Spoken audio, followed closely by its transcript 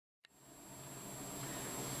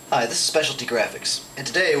Hi, this is Specialty Graphics, and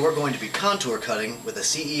today we're going to be contour cutting with a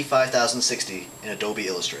CE5000-60 in Adobe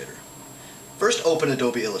Illustrator. First, open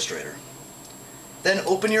Adobe Illustrator. Then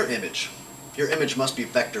open your image. Your image must be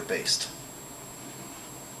vector-based.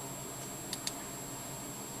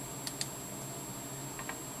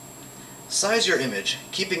 Size your image,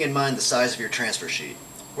 keeping in mind the size of your transfer sheet.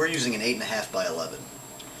 We're using an 8.5 by 11.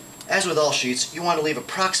 As with all sheets, you want to leave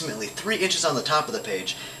approximately 3 inches on the top of the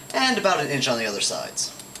page and about an inch on the other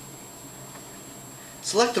sides.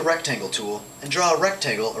 Select the rectangle tool and draw a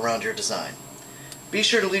rectangle around your design. Be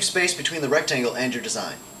sure to leave space between the rectangle and your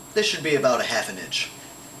design. This should be about a half an inch.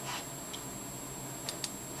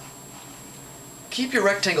 Keep your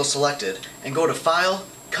rectangle selected and go to File,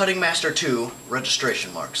 Cutting Master 2,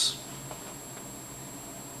 Registration Marks.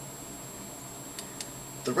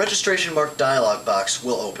 The registration mark dialog box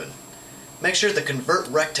will open. Make sure the Convert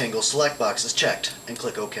Rectangle select box is checked and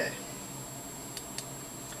click OK.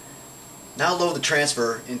 Now load the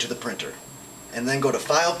transfer into the printer, and then go to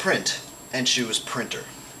File, Print, and choose Printer.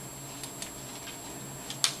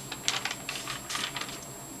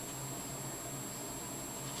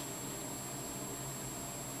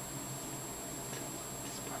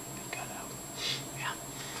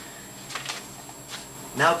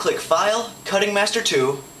 Now click File, Cutting Master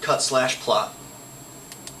 2, Cut/Plot.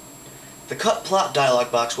 The Cut Plot dialog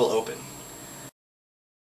box will open.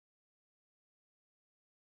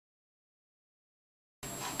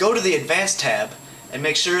 Go to the Advanced tab and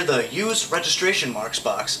make sure the Use Registration Marks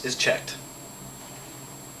box is checked.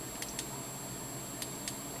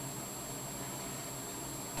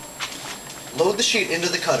 Load the sheet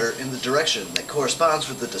into the cutter in the direction that corresponds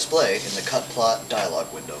with the display in the Cut Plot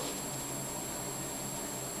dialog window.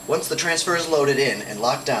 Once the transfer is loaded in and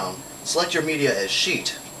locked down, select your media as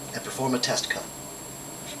Sheet and perform a test cut.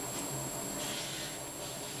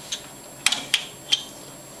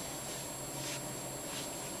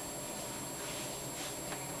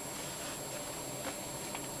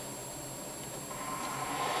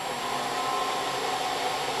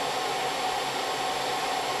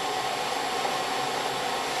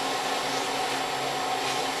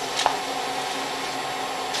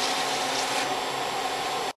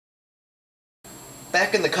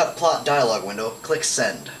 Back in the Cut Plot dialog window, click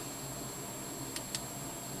Send.